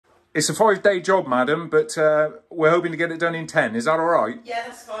It's a 5-day job, madam, but we're hoping to get it done in 10. Is that all right? Yeah,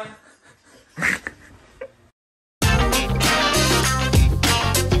 that's fine.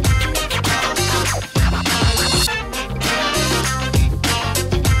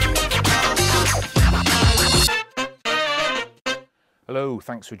 Hello,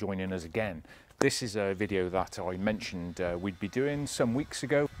 thanks for joining us again. This is a video that I mentioned we'd be doing some weeks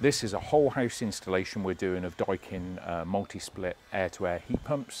ago. This is a whole house installation we're doing of Daikin multi-split air-to-air heat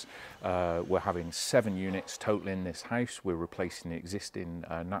pumps. We're having 7 units total in this house. We're replacing the existing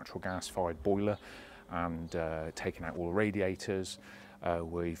natural gas-fired boiler and taking out all the radiators.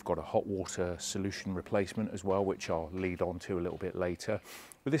 We've got a hot water solution replacement as well, which I'll lead on to a little bit later.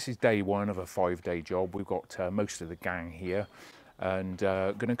 But this is day one of a 5-day job. We've got most of the gang here, and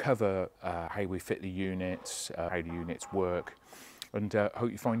going to cover how we fit the units, how the units work, and hope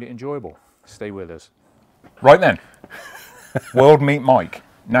you find it enjoyable. Stay with us. Right then, World Meet Mike.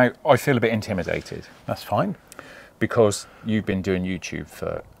 Now, I feel a bit intimidated. That's fine. Because you've been doing YouTube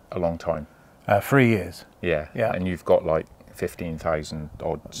for a long time. 3 years. Yeah, and you've got like 15,000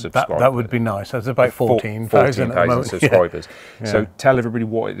 odd subscribers. That would be nice. That's about 14,000 at the moment. Subscribers. Yeah. So tell everybody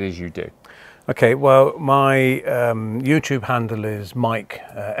what it is you do. Okay, well, my YouTube handle is Mike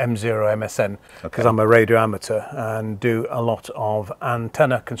M0MSN, because I'm a radio amateur and do a lot of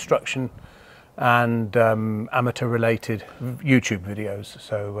antenna construction and amateur-related YouTube videos.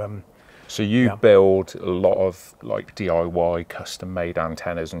 So you build a lot of like DIY custom-made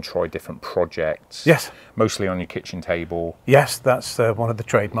antennas and try different projects. Yes. Mostly on your kitchen table. Yes, that's one of the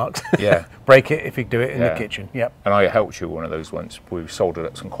trademarks. Yeah. Break it if you do it in the kitchen. Yep. And I helped you with one of those once. We soldered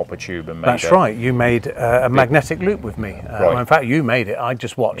up some copper tube and made That's right. You made a magnetic loop with me. Right. In fact, you made it. I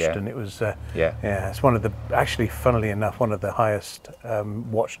just watched, and it was yeah. It's one of the, actually, funnily enough, one of the highest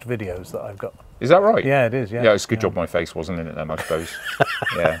watched videos that I've got. Is that right? Yeah, it is. Yeah. Yeah, it's a good job my face wasn't in it then, I suppose.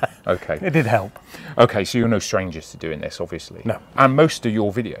 Yeah. Okay. It did help. Okay, so you're no strangers to doing this, obviously. No. And most of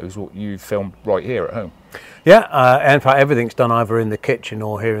your videos, what you filmed right here at home. Yeah. In fact, everything's done either in the kitchen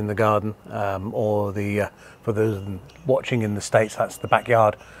or here in the garden, or for those watching in the States, that's the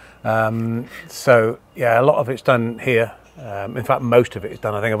backyard. So yeah, a lot of it's done here. In fact, most of it is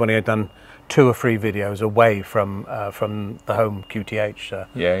done. I think I've only done 2 or 3 videos away from the home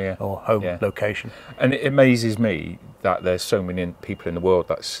QTH or home location. And it amazes me that there's so many people in the world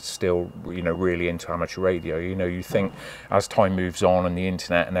that's still, you know, really into amateur radio. You know, you think as time moves on and the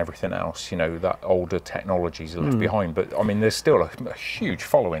internet and everything else, you know, that older technologies are left behind. But I mean, there's still a huge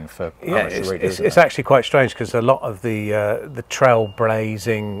following for amateur radio. It's actually quite strange, because a lot of the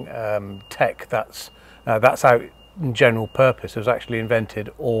trailblazing tech that's out in general purpose was actually invented,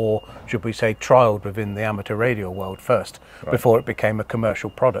 or should we say trialed, within the amateur radio world first, before it became a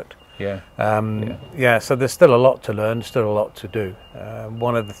commercial product. So there's still a lot to learn, still a lot to do.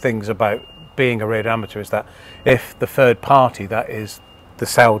 One of the things about being a radio amateur is that if the third party, that is the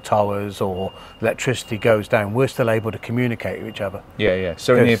cell towers or electricity, goes down, we're still able to communicate with each other.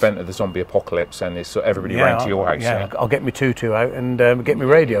 So in the event of the zombie apocalypse and it's everybody round to your house. I'll get my tutu out and get my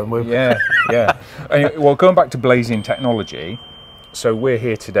radio and we'll Anyway, well, going back to blazing technology, so we're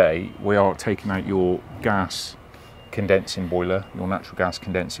here today. We are taking out your gas condensing boiler, your natural gas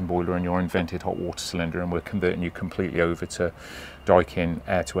condensing boiler, and your invented hot water cylinder, and we're converting you completely over to Daikin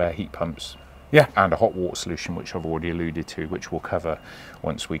air-to-air heat pumps. And a hot water solution, which I've already alluded to, which we'll cover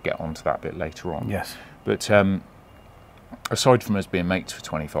once we get onto that bit later on. Yes. But aside from us being mates for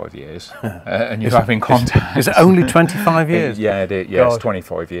 25 years, and you having contact... Is it only 25 years? Yeah, it is. Yeah, it's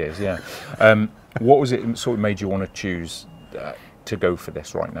 25 years, yeah. What was it sort of made you want to choose to go for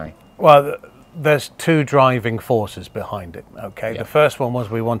this right now? Well, there's 2 driving forces behind it, okay? The first one was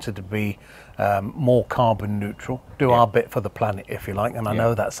we wanted to be more carbon neutral, do our bit for the planet, if you like, and I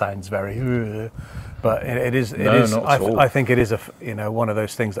know that sounds very, but it is. I think it is one of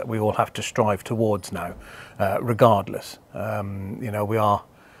those things that we all have to strive towards now, regardless. You know, we are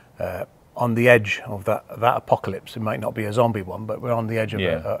on the edge of that apocalypse. It might not be a zombie one, but we're on the edge of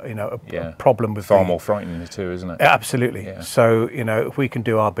a problem with far more frightening too, isn't it? Absolutely. So you know, if we can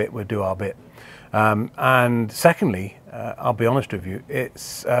do our bit, we'll do our bit. And secondly, I'll be honest with you,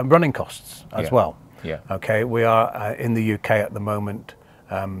 it's running costs as well. Okay, we are in the UK at the moment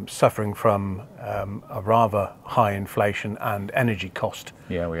suffering from a rather high inflation and energy cost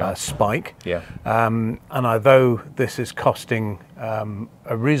spike. And although this is costing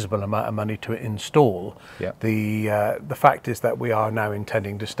a reasonable amount of money to install, the fact is that we are now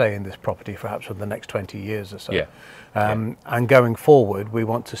intending to stay in this property perhaps for the next 20 years or so. And going forward, we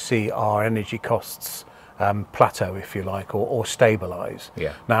want to see our energy costs plateau, if you like, or stabilise.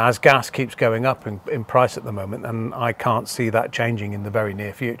 Yeah. Now, as gas keeps going up in price at the moment, and I can't see that changing in the very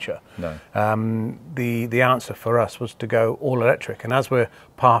near future. No. The answer for us was to go all electric, and as we're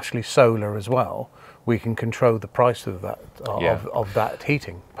partially solar as well, we can control the price of that of that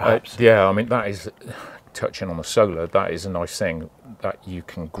heating, perhaps. Yeah, I mean, that is, touching on the solar, that is a nice thing, that you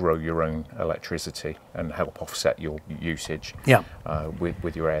can grow your own electricity and help offset your usage. Yeah.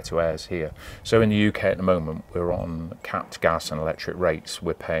 With your air-to-airs here. So in the UK at the moment, we're on capped gas and electric rates.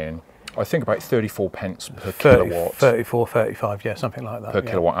 We're paying, I think, about 34 pence per kilowatt. 34, 35, yeah, something like that. Per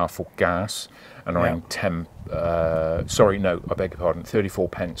kilowatt hour for gas, and around 10, sorry, no, I beg your pardon, 34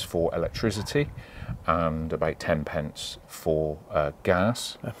 pence for electricity, and about 10 pence for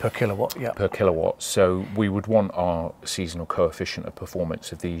gas. Per kilowatt, yeah. Per kilowatt. So we would want our seasonal coefficient of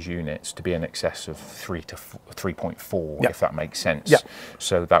performance of these units to be in excess of 3 to 3.4, if that makes sense. Yep.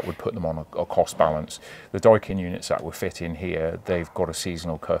 So that would put them on a cost balance. The Daikin units that we're fitting here, they've got a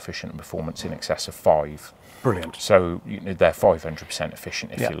seasonal coefficient of performance in excess of 5. Brilliant. So they're 500%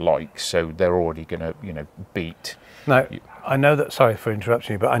 efficient, if you like. So they're already going to, beat. Now, I know that, sorry for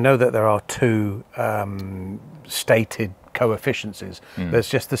interrupting you, but I know that there are two stated coefficients. There's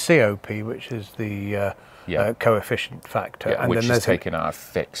just the COP, which is the coefficient factor. And which then is taken out a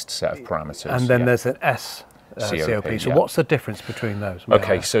fixed set of parameters. And then there's an S. COP. So what's the difference between those?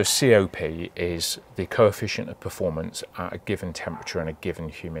 Okay, so COP is the coefficient of performance at a given temperature and a given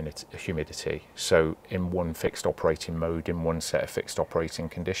humidity. So in one fixed operating mode, in one set of fixed operating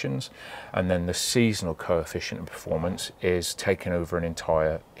conditions. And then the seasonal coefficient of performance is taken over an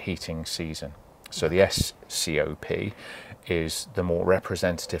entire heating season. So the SCOP is the more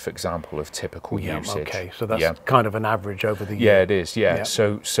representative example of typical usage. Okay, so that's kind of an average over the year. Yeah, it is, yeah.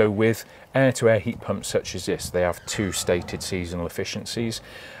 So with air-to-air heat pumps such as this, they have two stated seasonal efficiencies,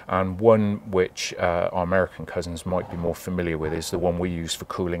 and one which our American cousins might be more familiar with is the one we use for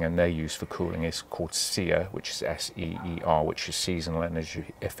cooling and they use for cooling, is called SEER, which is SEER, which is Seasonal Energy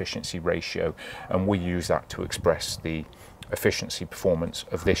Efficiency Ratio, and we use that to express the efficiency performance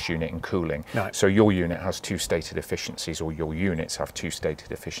of this unit in cooling. Right. So your unit has two stated efficiencies, or your units have two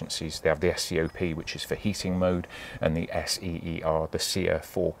stated efficiencies. They have the SCOP, which is for heating mode, and the SEER, the SEER,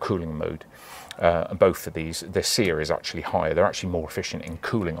 for cooling mode. And both of these, the SEER is actually higher. They're actually more efficient in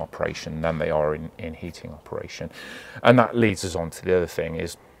cooling operation than they are in heating operation. And that leads us on to the other thing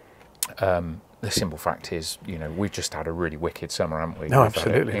is, the simple fact is, we've just had a really wicked summer, haven't we? No,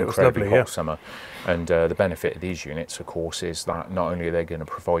 absolutely. It was incredibly hot summer. And the benefit of these units, of course, is that not only are they going to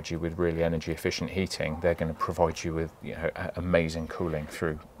provide you with really energy efficient heating, they're going to provide you with amazing cooling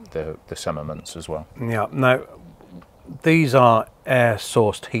through the summer months as well. Yeah. Now, these are air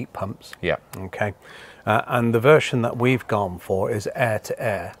sourced heat pumps. Yeah. Okay. And the version that we've gone for is air to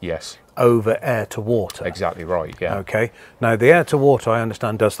air. Yes. Over air to water. Exactly right, yeah. Okay. Now, the air to water, I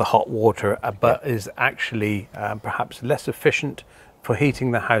understand, does the hot water, but is actually perhaps less efficient for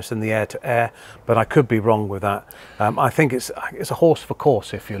heating the house than the air to air, but I could be wrong with that. I think it's a horse for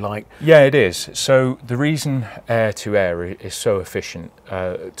course, if you like. Yeah, it is. So the reason air to air is so efficient,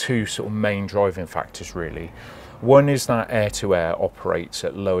 two sort of main driving factors really. One is that air-to-air operates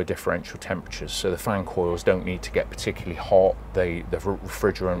at lower differential temperatures, so the fan coils don't need to get particularly hot. The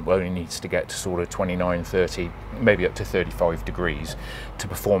refrigerant only needs to get to sort of 29, 30, maybe up to 35 degrees to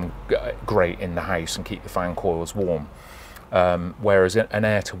perform great in the house and keep the fan coils warm. Whereas an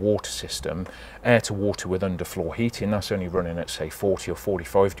air-to-water system, air-to-water with underfloor heating, that's only running at say 40 or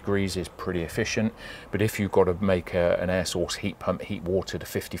 45 degrees, is pretty efficient. But if you've got to make an air source heat pump heat water to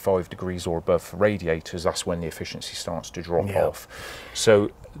 55 degrees or above for radiators, that's when the efficiency starts to drop off.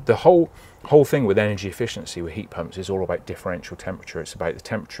 So the whole thing with energy efficiency with heat pumps is all about differential temperature. It's about the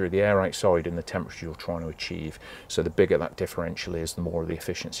temperature of the air outside and the temperature you're trying to achieve. So the bigger that differential is, the more the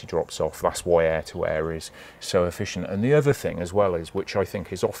efficiency drops off. That's why air to air is so efficient. And the other thing as well is, which I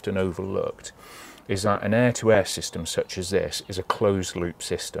think is often overlooked, is that an air to air system such as this is a closed loop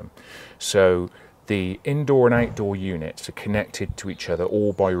system. So the indoor and outdoor units are connected to each other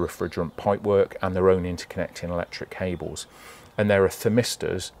all by refrigerant pipework and their own interconnecting electric cables. And there are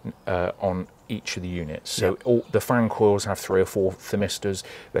thermistors on each of the units. So all the fan coils have 3 or 4 thermistors.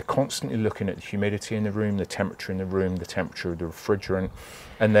 They're constantly looking at the humidity in the room, the temperature in the room, the temperature of the refrigerant,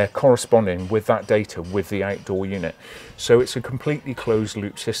 and they're corresponding with that data with the outdoor unit. So it's a completely closed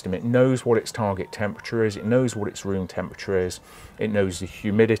loop system. It knows what its target temperature is, it knows what its room temperature is, it knows the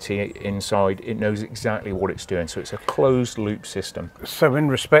humidity inside, it knows exactly what it's doing. So it's a closed loop system. So in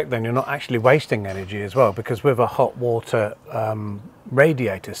respect then, you're not actually wasting energy as well, because with a hot water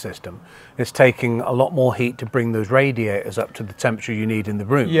radiator system, it's taking a lot more heat to bring those radiators up to the temperature you need in the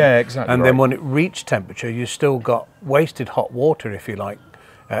room. Yeah, exactly. And then when it reached temperature, you still got wasted hot water, if you like,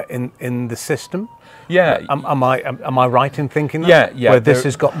 in the system. Yeah. Am I right in thinking that? Yeah, yeah. Where this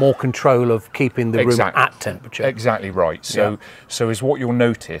has got more control of keeping the room at temperature. Exactly right. So, is what you'll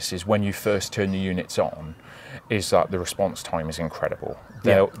notice is when you first turn the units on, is that the response time is incredible.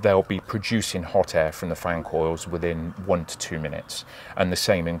 They'll be producing hot air from the fan coils within 1 to 2 minutes, and the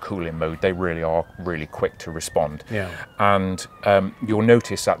same in cooling mode. They really are really quick to respond. Yeah. And you'll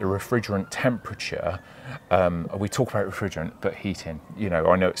notice that the refrigerant temperature. We talk about refrigerant, but heating. You know,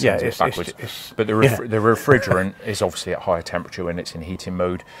 I know it sounds a bit backwards, but the refrigerant is obviously at higher temperature when it's in heating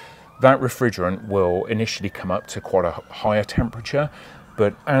mode. That refrigerant will initially come up to quite a higher temperature.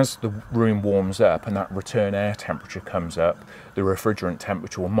 But as the room warms up and that return air temperature comes up, the refrigerant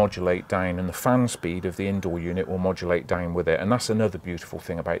temperature will modulate down and the fan speed of the indoor unit will modulate down with it. And that's another beautiful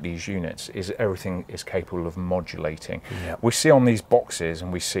thing about these units, is everything is capable of modulating. Yep. We see on these boxes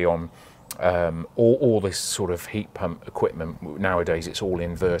and we see on all this sort of heat pump equipment nowadays, it's all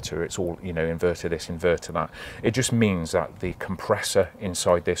inverter, it's all, you know, inverter this, inverter that. It just means that the compressor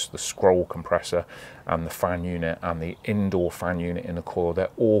inside this, the scroll compressor and the fan unit and the indoor fan unit in the coil,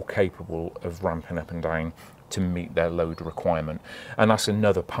 they're all capable of ramping up and down to meet their load requirement. And that's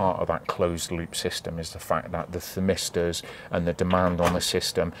another part of that closed loop system, is the fact that the thermistors and the demand on the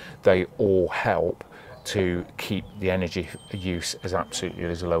system, they all help to keep the energy use as absolutely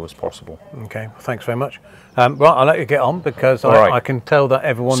as low as possible. Okay, well, thanks very much. Right, I'll let you get on, because I can tell that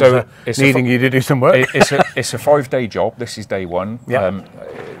everyone's needing you to do some work. It's a 5-day job. This is day 1. Yep.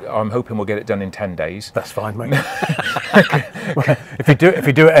 I'm hoping we'll get it done in 10 days. That's fine, mate. Well, if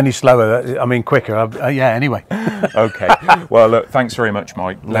you do it any slower, I mean quicker, yeah, anyway. Okay, well look, thanks very much,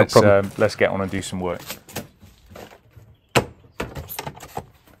 Mike. Let's get on and do some work.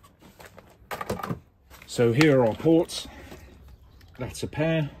 So here are our ports. That's a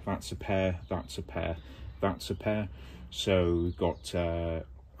pair, that's a pair, that's a pair, that's a pair. So we've got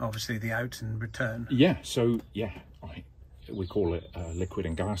obviously the out and return. Yeah, so yeah, we call it liquid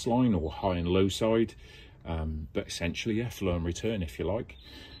and gas line, or high and low side, but essentially, yeah, flow and return, if you like.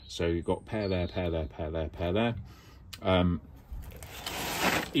 So you've got pair there, pair there, pair there, pair there.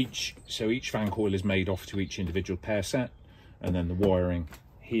 Each fan coil is made off to each individual pair set, and then the wiring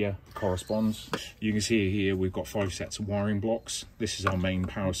here corresponds. You can see here we've got 5 sets of wiring blocks. This is our main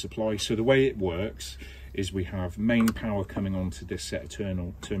power supply. So the way it works is we have main power coming onto this set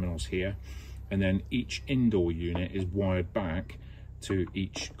of terminals here, and then each indoor unit is wired back to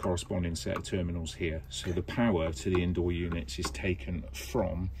each corresponding set of terminals here. So the power to the indoor units is taken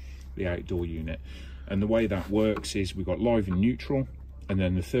from the outdoor unit. And the way that works is we've got live and neutral, and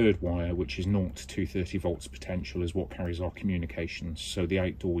then the third wire, which is 0 to 230 volts potential, is what carries our communications. So the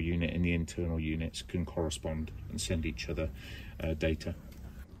outdoor unit and the internal units can correspond and send each other data.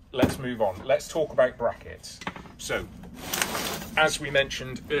 Let's move on. Let's talk about brackets. So, as we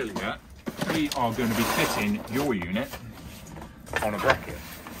mentioned earlier, we are going to be fitting your unit on a bracket.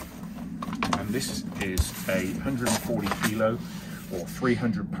 And this is a 140 kilo or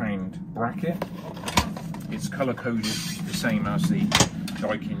 300 pound bracket. It's colour coded the same as the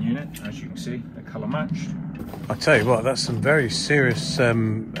Daikin unit, as you can see, they're colour matched. I tell you what, that's some very serious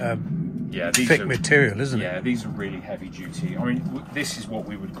thick material, isn't it? Yeah, these are really heavy duty. I mean, this is what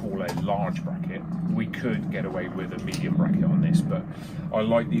we would call a large bracket. We could get away with a medium bracket on this, but I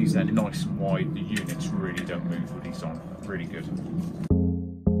like these, they're nice and wide. The units really don't move with these on, really good.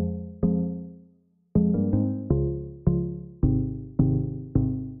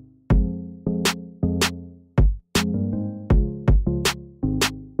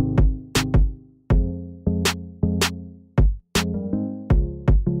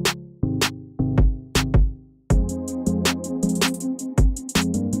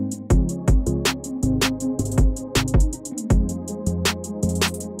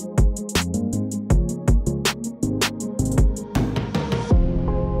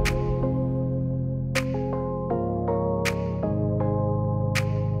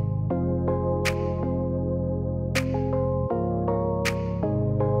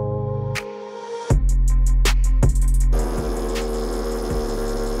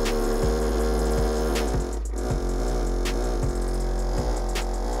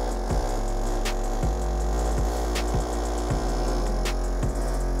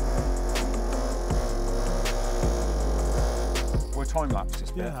 Time lapse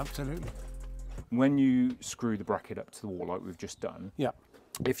this bit. Yeah, absolutely. When you screw the bracket up to the wall like we've just done, yeah.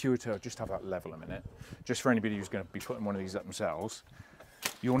 If you were to just have that level a minute, just for anybody who's going to be putting one of these up themselves,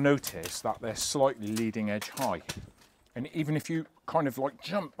 you'll notice that they're slightly leading edge high. And even if you kind of like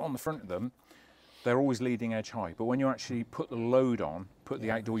jump on the front of them, they're always leading edge high. But when you actually put the load on, put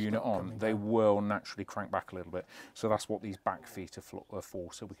the outdoor unit on, they will naturally crank back a little bit. So that's what these back feet are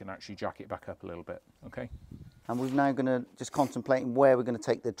for, so we can actually jack it back up a little bit, okay? And we're now going to just contemplating where we're going to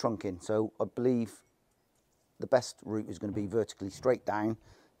take the trunk in. So I believe the best route is going to be vertically straight down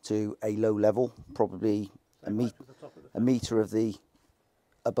to a low level, probably a metre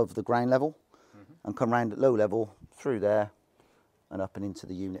above the ground level, and come round at low level through there and up and into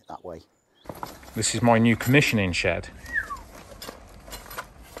the unit that way. This is my new commissioning shed.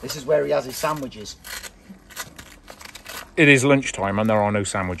 This is where he has his sandwiches. It is lunchtime and there are no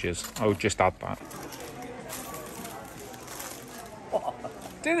sandwiches. I would just add that.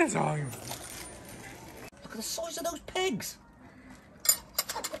 Dinner time. Look at the size of those pigs.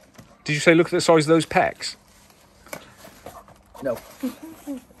 Did you say look at the size of those pecs? No.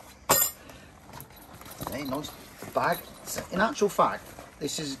 Okay, nice bag. In actual fact,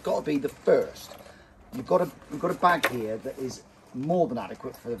 this has got to be the first. We've got a bag here that is more than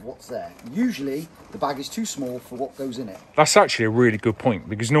adequate for what's there. Usually, the bag is too small for what goes in it. That's actually a really good point,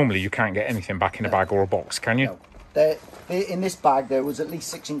 because normally you can't get anything back in a bag or a box, can you? No. In this bag, there was at least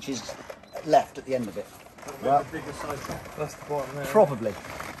 6 inches left at the end of it. Well, That's the bottom there. probably.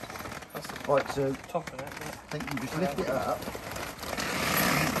 That's the Right, so top of it. I think you just lift it up,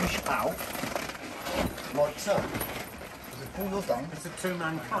 push out, like so. Pull yours down. It's a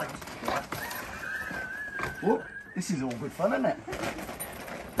two-man kite. Yeah. Whoop, this is all good fun, isn't it?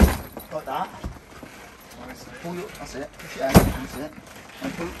 Like that. Pull your, that's it, push it out, that's it.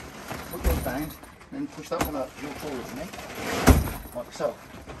 And put yours down, then push that one up, you're taller than me. Like so.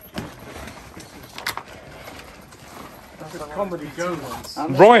 That's a comedy Joe once.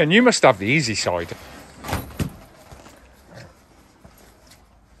 Ryan, you must have the easy side.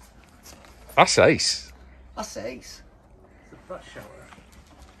 That's ace. That's ace. It's a butt shelter.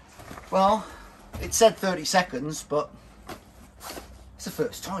 Well, it said 30 seconds, but it's the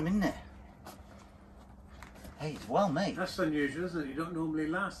first time, isn't it? Hey, it's well made. That's unusual, isn't it? You don't normally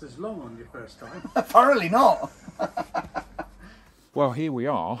last as long on your first time. Apparently not. Well, here we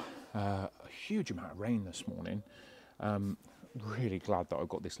are. A huge amount of rain this morning. Really glad that I've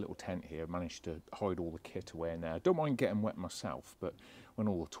got this little tent here. Managed to hide all the kit away in there. Don't mind getting wet myself, but when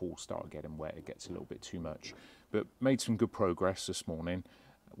all the tools start getting wet, it gets a little bit too much. But made some good progress this morning.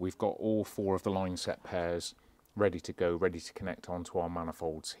 We've got all 4 of the line set pairs ready to go, ready to connect onto our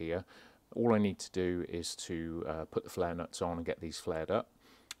manifolds here. All I need to do is to put the flare nuts on and get these flared up,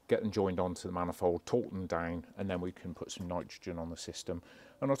 get them joined onto the manifold, torque them down, and then we can put some nitrogen on the system.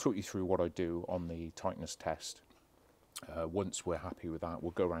 And I'll talk you through what I do on the tightness test. Once we're happy with that,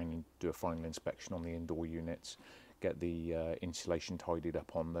 we'll go around and do a final inspection on the indoor units, get the insulation tidied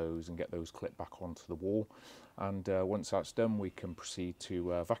up on those and get those clipped back onto the wall. And once that's done, we can proceed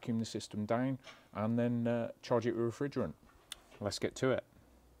to vacuum the system down and then charge it with refrigerant. Let's get to it.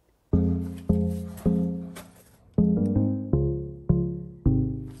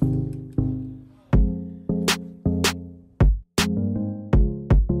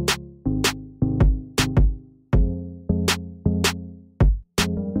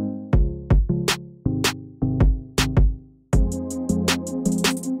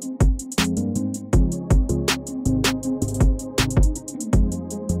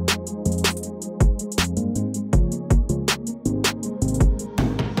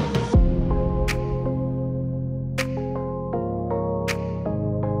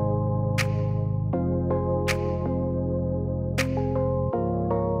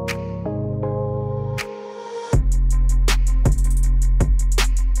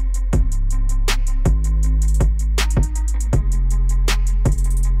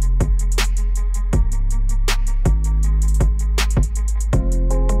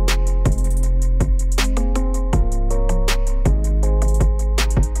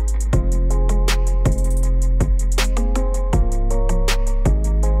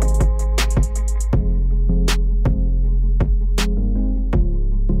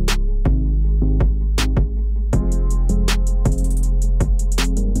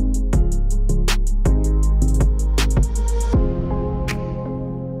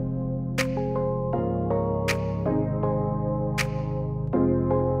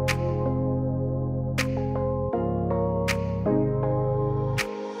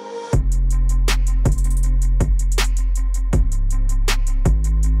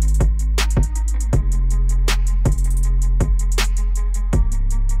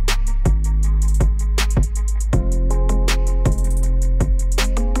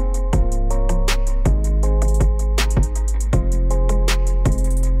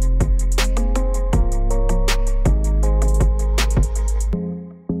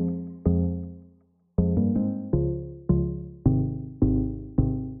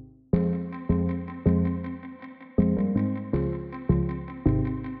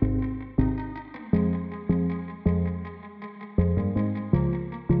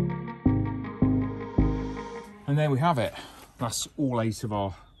 there we have it. That's all 8 of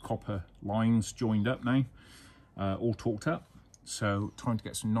our copper lines joined up now, all torqued up. So time to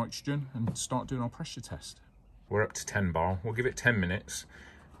get some nitrogen and start doing our pressure test. We're up to 10 bar. We'll give it 10 minutes.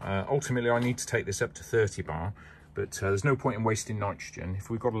 Ultimately, I need to take this up to 30 bar, but there's no point in wasting nitrogen.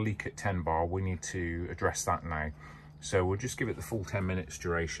 If we've got a leak at 10 bar, we need to address that now. So we'll just give it the full 10 minutes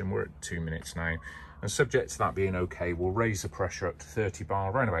duration. We're at 2 minutes now. And subject to that being okay, we'll raise the pressure up to 30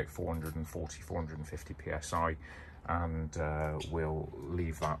 bar, around about 440, 450 PSI. And we'll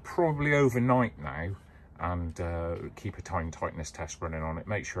leave that probably overnight now and keep a time tightness test running on it,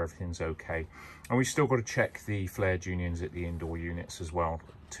 make sure everything's okay. And we've still got to check the flared unions at the indoor units as well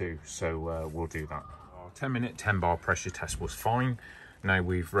too, so we'll do that. Our 10-minute 10 bar pressure test was fine. Now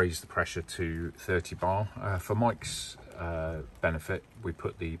we've raised the pressure to 30 bar. For Mike's benefit, we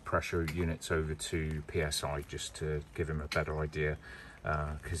put the pressure units over to PSI just to give him a better idea,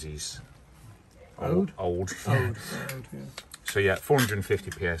 because he's old. Yeah. So yeah,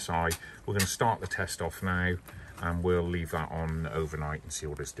 450 PSI. We're going to start the test off now and we'll leave that on overnight and see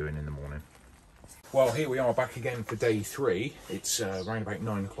what it's doing in the morning. Well, here we are back again for day 3. It's around about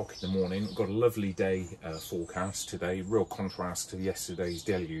 9 o'clock in the morning. We've got a lovely day forecast today, real contrast to yesterday's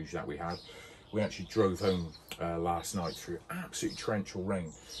deluge that we had. We actually drove home last night through absolute torrential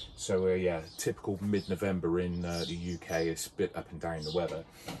rain. So yeah, typical mid-November in the UK. It's a bit up and down the weather.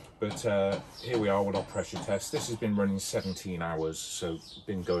 But here we are with our pressure test. This has been running 17 hours, so it's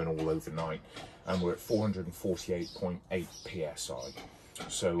been going all overnight. And we're at 448.8 PSI.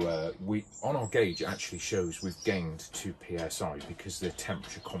 So we on our gauge, it actually shows we've gained 2 PSI because the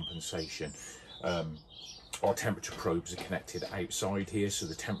temperature compensation. Our temperature probes are connected outside here, so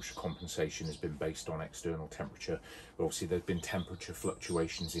the temperature compensation has been based on external temperature. But obviously there's been temperature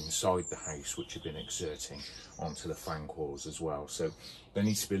fluctuations inside the house which have been exerting onto the fan coils as well. So there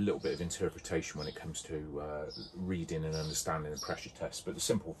needs to be a little bit of interpretation when it comes to reading and understanding the pressure test. But the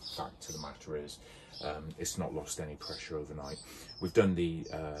simple fact of the matter is it's not lost any pressure overnight. We've done the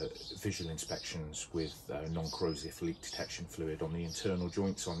visual inspections with non-corrosive leak detection fluid on the internal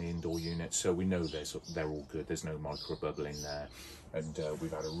joints on the indoor unit, so we know they're all good. There's no micro bubbling there, and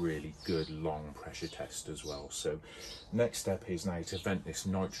we've had a really good long pressure test as well. So next step is now to vent this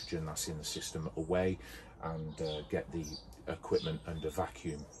nitrogen that's in the system away and get the equipment under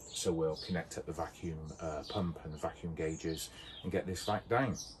vacuum. So we'll connect up the vacuum pump and the vacuum gauges and get this vac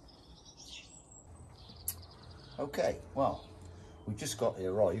down. Okay, well, we've just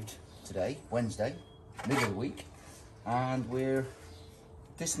arrived today, Wednesday, middle of the week, and we're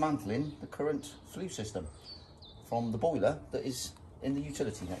dismantling the current flue system from the boiler that is in the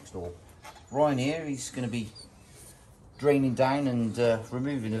utility next door. Ryan here, he's going to be draining down and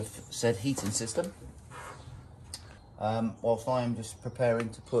removing of said heating system, whilst I am just preparing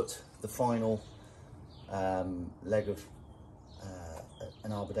to put the final leg of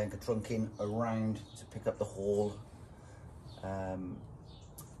an Arbedenka trunking around to pick up the hall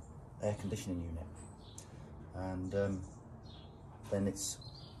air conditioning unit, and then it's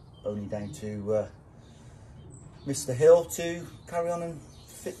only down to Mr. Hill to carry on and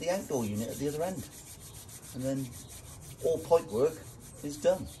fit the outdoor unit at the other end, and then all pipe work is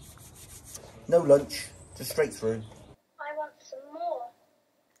done. No lunch, just straight through. I want some more.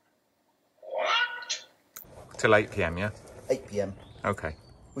 Till 8 PM, yeah? 8 PM. Okay.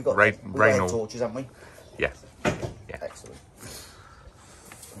 We got rain head torches, haven't we? Yeah. Yeah. Excellent.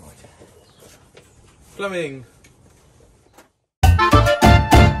 Right. Fleming.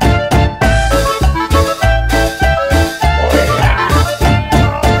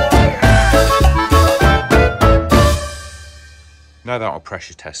 Now that our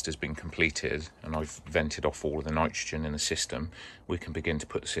pressure test has been completed and I've vented off all of the nitrogen in the system, we can begin to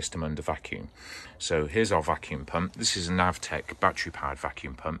put the system under vacuum. So here's our vacuum pump. This is a Navtec battery-powered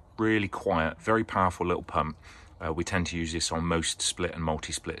vacuum pump. Really quiet, very powerful little pump. We tend to use this on most split and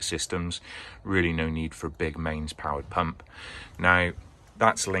multi-split systems. Really no need for a big mains-powered pump. Now,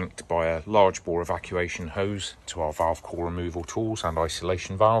 that's linked by a large bore evacuation hose to our valve core removal tools and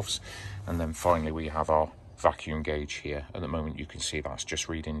isolation valves. And then finally we have our vacuum gauge here. At the moment you can see that's just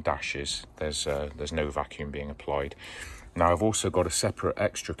reading dashes. There's no vacuum being applied. Now I've also got a separate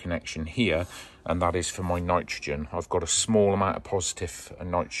extra connection here, and that is for my nitrogen. I've got a small amount of positive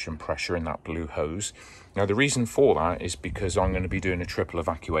nitrogen pressure in that blue hose. Now the reason for that is because I'm going to be doing a triple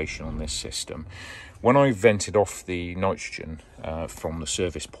evacuation on this system. When I vented off the nitrogen from the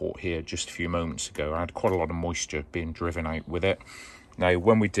service port here just a few moments ago, I had quite a lot of moisture being driven out with it. Now,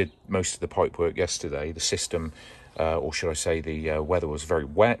 when we did most of the pipe work yesterday, the system, or should I say the weather was very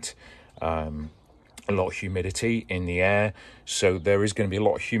wet. a lot of humidity in the air, so there is going to be a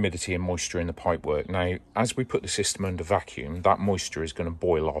lot of humidity and moisture in the pipework. Now, as we put the system under vacuum, that moisture is going to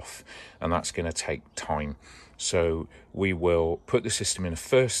boil off, and that's going to take time. So we will put the system in a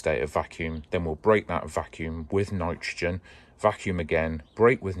first state of vacuum, then we'll break that vacuum with nitrogen, vacuum again,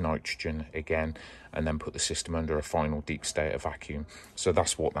 break with nitrogen again, and then put the system under a final deep state of vacuum. So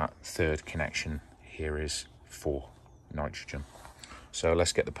that's what that third connection here is for, nitrogen. So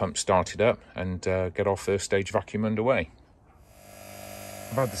let's get the pump started up and get our first stage vacuum underway.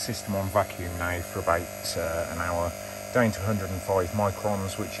 I've had the system on vacuum now for about an hour, down to 105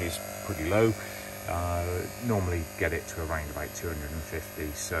 microns, which is pretty low. Normally get it to around about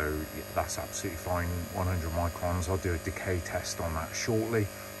 250, so yeah, that's absolutely fine. 100 microns, I'll do a decay test on that shortly.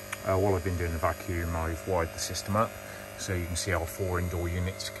 While I've been doing the vacuum, I've wired the system up, so you can see our 4 indoor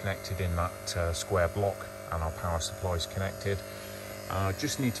units connected in that square block, and our power supply is connected.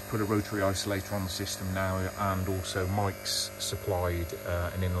 Just need to put a rotary isolator on the system now, and also Mike's supplied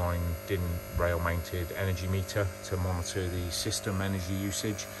an inline DIN rail mounted energy meter to monitor the system energy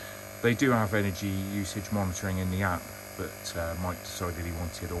usage. They do have energy usage monitoring in the app, but Mike decided he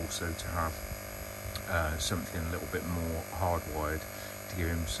wanted also to have something a little bit more hardwired to give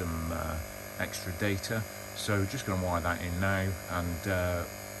him some extra data. So just going to wire that in now and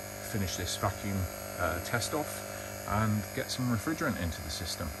finish this vacuum test off and get some refrigerant into the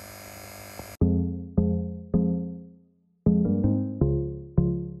system.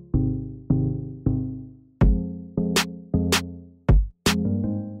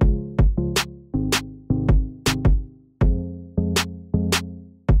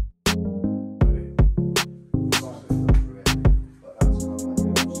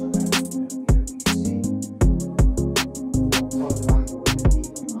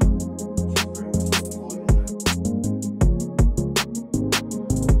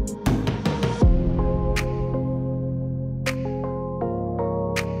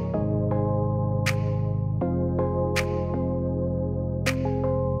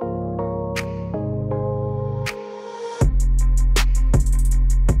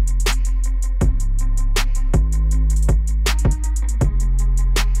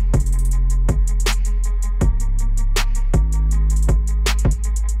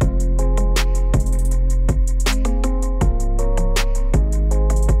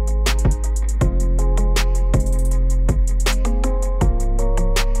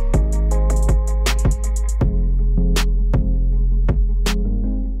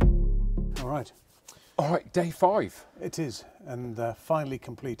 All right, day 5. It is, and finally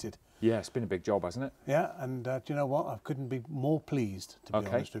completed. Yeah, it's been a big job, hasn't it? Yeah, and do you know what? I couldn't be more pleased, to be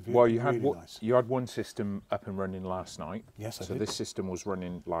honest with you. Well, you really had nice. you had one system up and running last night. Yes, I So did. this system was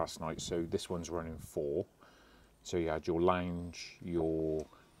running last night, so this one's running 4. So you had your lounge, your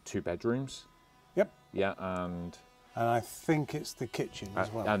 2 bedrooms. Yep. Yeah, and I think it's the kitchen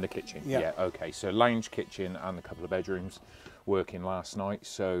as well. And the kitchen. Yeah. Yeah, okay. So lounge, kitchen, and a couple of bedrooms working last night.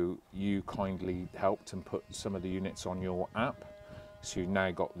 So you kindly helped and put some of the units on your app. So you've now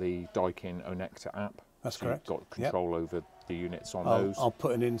got the Daikin Onecta app. That's so correct. You've got control over the units on I'll, those. I'll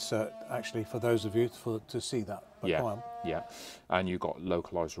put an insert actually for those of you to see that. But Yeah, go on. yeah. And you've got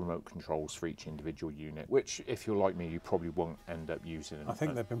localized remote controls for each individual unit, which if you're like me, you probably won't end up using. I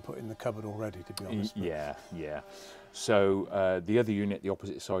think they've been put in the cupboard already, to be honest. Yeah, yeah. So the other unit, the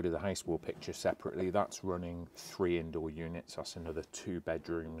opposite side of the house, we'll picture separately. That's running 3 indoor units. That's another 2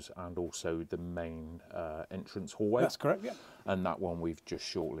 bedrooms and also the main entrance hallway. That's correct, yeah. And that one we've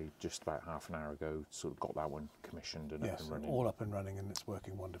just about half an hour ago, sort of got that one commissioned and up Yes, and running. all up and running, and it's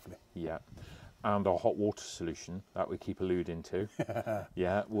working wonderfully. Yeah. And our hot water solution that we keep alluding to,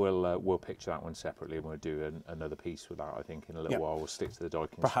 yeah, we'll picture that one separately, and we'll do another piece with that. I think in a little while we'll stick to the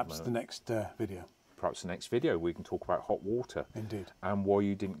Daikin. Perhaps the next video. Perhaps the next video we can talk about hot water. Indeed. And why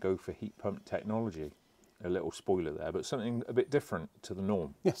you didn't go for heat pump technology. A little spoiler there, but something a bit different to the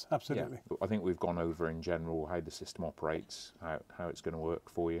norm. Yes, absolutely. Yeah. I think we've gone over in general how the system operates, how it's going to work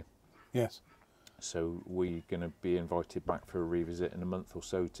for you. Yes. So we're going to be invited back for a revisit in a month or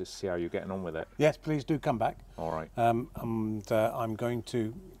so to see how you're getting on with it. Yes, please do come back. All right. And I'm going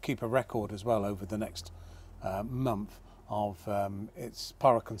to keep a record as well over the next month of its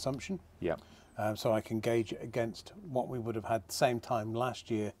power consumption. Yeah. So I can gauge it against what we would have had same time last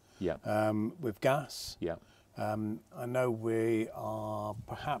year. Yeah. With gas. Yeah. I know we are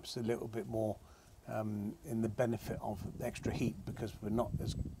perhaps a little bit more in the benefit of extra heat because we're not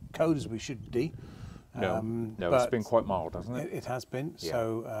as cold as we should be. No, it's been quite mild, hasn't it? It has been. Yeah.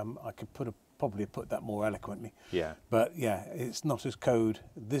 So I could probably put that more eloquently. Yeah. But yeah, it's not as cold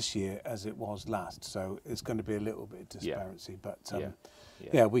this year as it was last. So it's going to be a little bit of disparity. But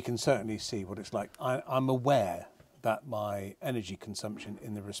yeah, we can certainly see what it's like. I'm aware that my energy consumption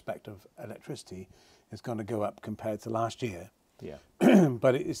in the respect of electricity is going to go up compared to last year. Yeah.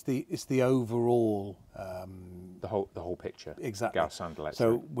 But it's the overall the whole picture. Exactly. Gas and electric.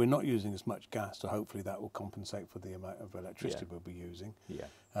 So we're not using as much gas, so hopefully that will compensate for the amount of electricity we'll be using. Yeah.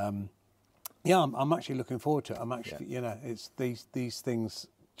 Yeah, I'm actually looking forward to it. I'm actually, you know, it's these things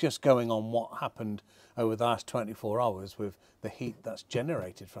just going on what happened over the last 24 hours with the heat that's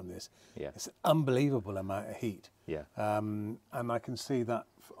generated from this. Yeah. It's an unbelievable amount of heat. Yeah. And I can see that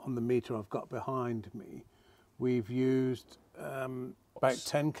on the meter I've got behind me, we've used about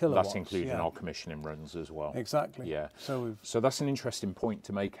 10 kilowatts. That's including our commissioning runs as well. Exactly. Yeah. So that's an interesting point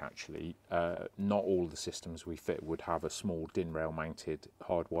to make, actually. Not all the systems we fit would have a small DIN rail mounted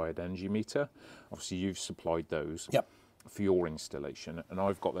hardwired energy meter. Obviously, you've supplied those for your installation, and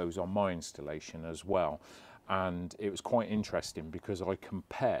I've got those on my installation as well. And it was quite interesting because I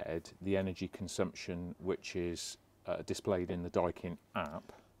compared the energy consumption, which is displayed in the Daikin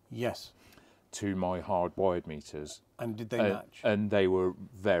app, yes, to my hardwired meters. And did they match? And they were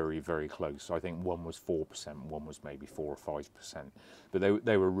very, very close. I think one was 4%, one was maybe 4 or 5%. But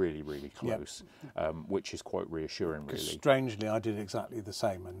they were really, really close, which is quite reassuring, really. Strangely, I did exactly the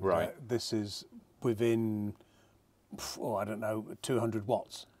same. And this is within, I don't know, 200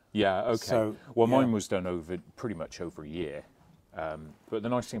 watts. Yeah, okay. So, well, mine was done pretty much over a year. But the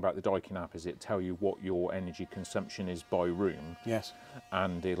nice thing about the Daikin app is it tell you what your energy consumption is by room. Yes.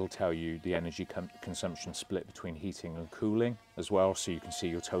 And it'll tell you the energy consumption split between heating and cooling as well, so you can see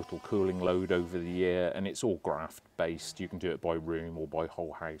your total cooling load over the year, and it's all graph based. You can do it by room or by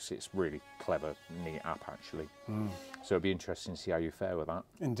whole house. It's really clever, neat app actually. So it'll be interesting to see how you fare with that.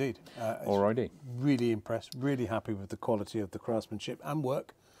 Indeed. Alrighty. Really impressed, really happy with the quality of the craftsmanship and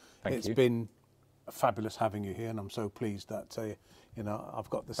work. Thank you. It's been fabulous having you here, and I'm so pleased that you know, I've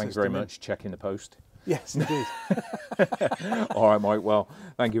got the Thanks system very much. Check in the post. Yes, indeed. All right, Mike. Well,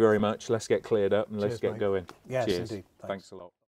 thank you very much. Let's get cleared up and let's Cheers, get mate. going. Yes, Cheers. indeed. Thanks a lot.